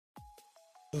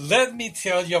Let me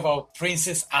tell you about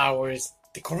Princess Hours,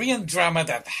 the Korean drama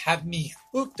that had me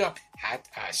hooked up,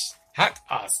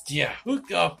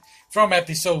 hooked up from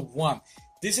episode 1.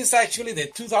 This is actually the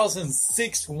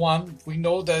 2006 one. We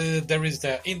know that there is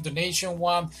the Indonesian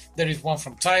one, there is one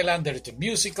from Thailand, there is the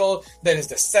musical, there is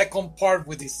the second part,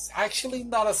 which is actually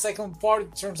not a second part,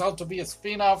 it turns out to be a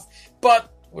spin-off,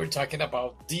 but we're talking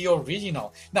about the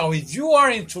original. Now, if you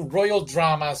are into royal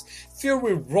dramas filled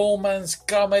with romance,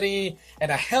 comedy,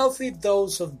 and a healthy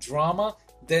dose of drama,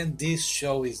 then this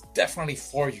show is definitely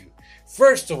for you.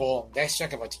 First of all, let's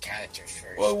talk about the characters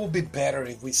first. Well, it would be better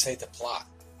if we say the plot.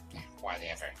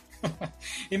 Whatever.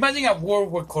 Imagine a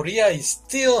world where Korea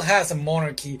still has a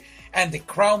monarchy and the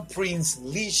crown prince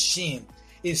Lee Shin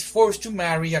is forced to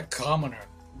marry a commoner,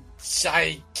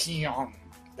 Chae Kyung.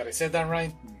 Did I say that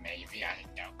right? Maybe I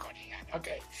know Korean.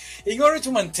 Okay. In order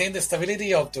to maintain the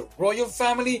stability of the royal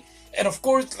family, and of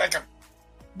course,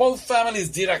 both families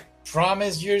did a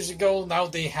promise years ago, now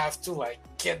they have to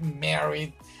get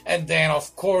married, and then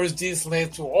of course this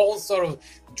led to all sort of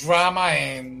drama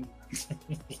and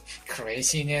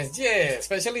craziness, yeah,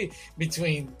 especially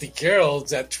between the girl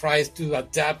that tries to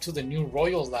adapt to the new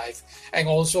royal life and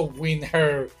also win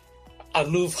her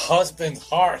aloof husband's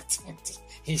heart.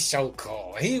 He's so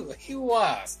cool. He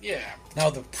was, yeah. Now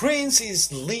the prince is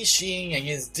Lee Shin and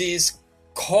is this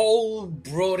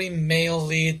cold-blooded male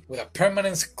lead with a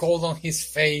permanent scold on his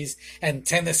face and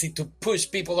tendency to push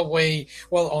people away,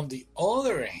 while on the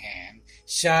other hand,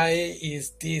 Chae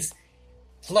is this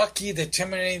plucky,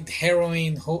 determined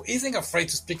heroine who isn't afraid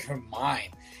to speak her mind.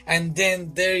 And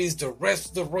then there is the rest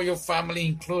of the royal family,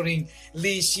 including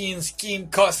Lee Shin's Kim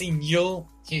cousin Yul.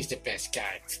 He's the best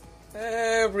guy.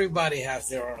 Everybody has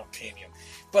their own opinion.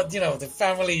 But, the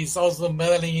family is also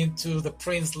meddling into the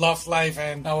prince's love life.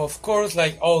 And now, of course,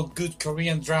 like all good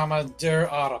Korean drama, there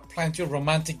are plenty of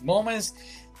romantic moments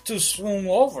to swoon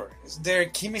over. Their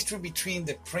chemistry between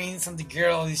the prince and the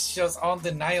girl is just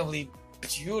undeniably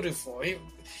beautiful,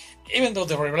 even though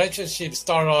the relationship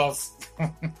start off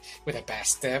with a bad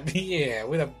step. Yeah,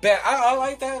 with a bad, I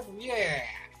like that, yeah,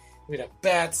 with a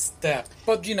bad step.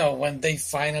 But when they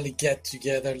finally get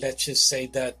together, let's just say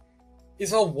that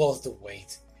it's all worth the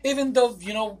wait. Even though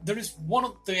there is one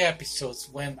of the episodes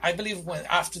when I believe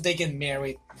after they get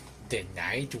married, the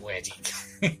night wedding,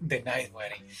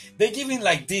 they give him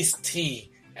this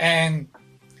tea, and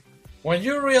when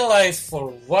you realize for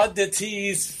what the tea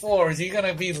is for, you're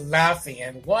gonna be laughing.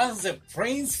 And once the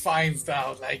prince finds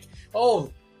out,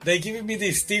 oh, they're giving me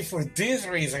this tea for this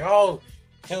reason. Oh,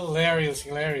 hilarious.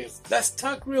 Let's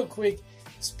talk real quick.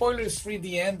 Spoilers free,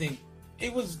 the ending.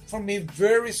 It was, for me,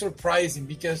 very surprising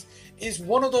because it's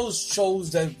one of those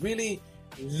shows that really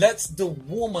lets the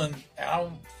woman, I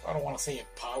don't want to say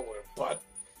empower, but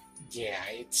yeah,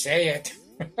 I'd say it.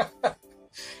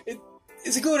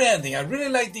 It's a good ending. I really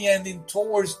like the ending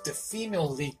towards the female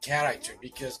lead character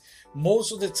because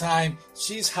most of the time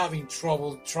she's having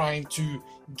trouble trying to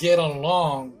get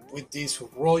along with this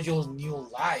royal new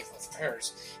life of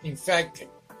hers. In fact,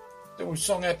 there were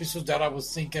some episodes that I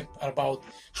was thinking about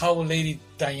how Lady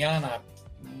Diana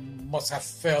must have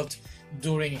felt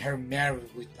during her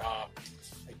marriage with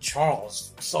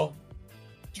Charles. So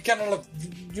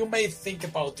you may think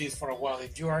about this for a while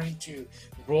if you are into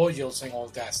royals and all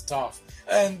that stuff.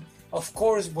 And of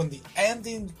course, when the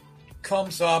ending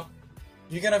comes up,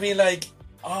 you're gonna be like,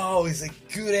 oh, it's a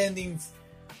good ending,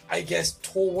 I guess,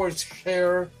 towards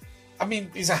her. I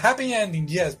mean, it's a happy ending,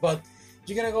 yes, but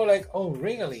you're gonna go like, oh,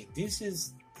 really? This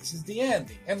is the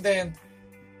ending. And then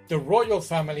the royal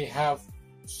family have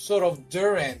sort of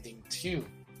their ending too.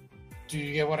 Do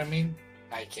you get what I mean?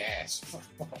 I guess.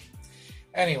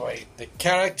 Anyway, the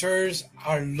characters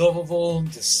are lovable,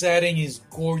 the setting is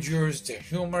gorgeous, the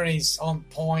humor is on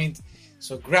point.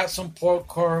 So grab some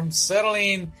popcorn, settle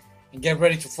in, and get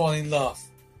ready to fall in love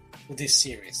with this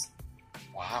series.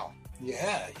 Wow.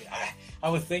 Yeah. I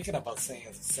was thinking about saying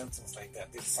a sentence like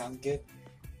that. Did it sound good?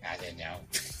 I don't know.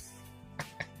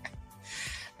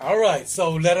 Alright,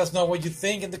 so let us know what you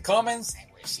think in the comments, and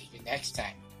we'll see you next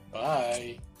time.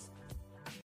 Bye.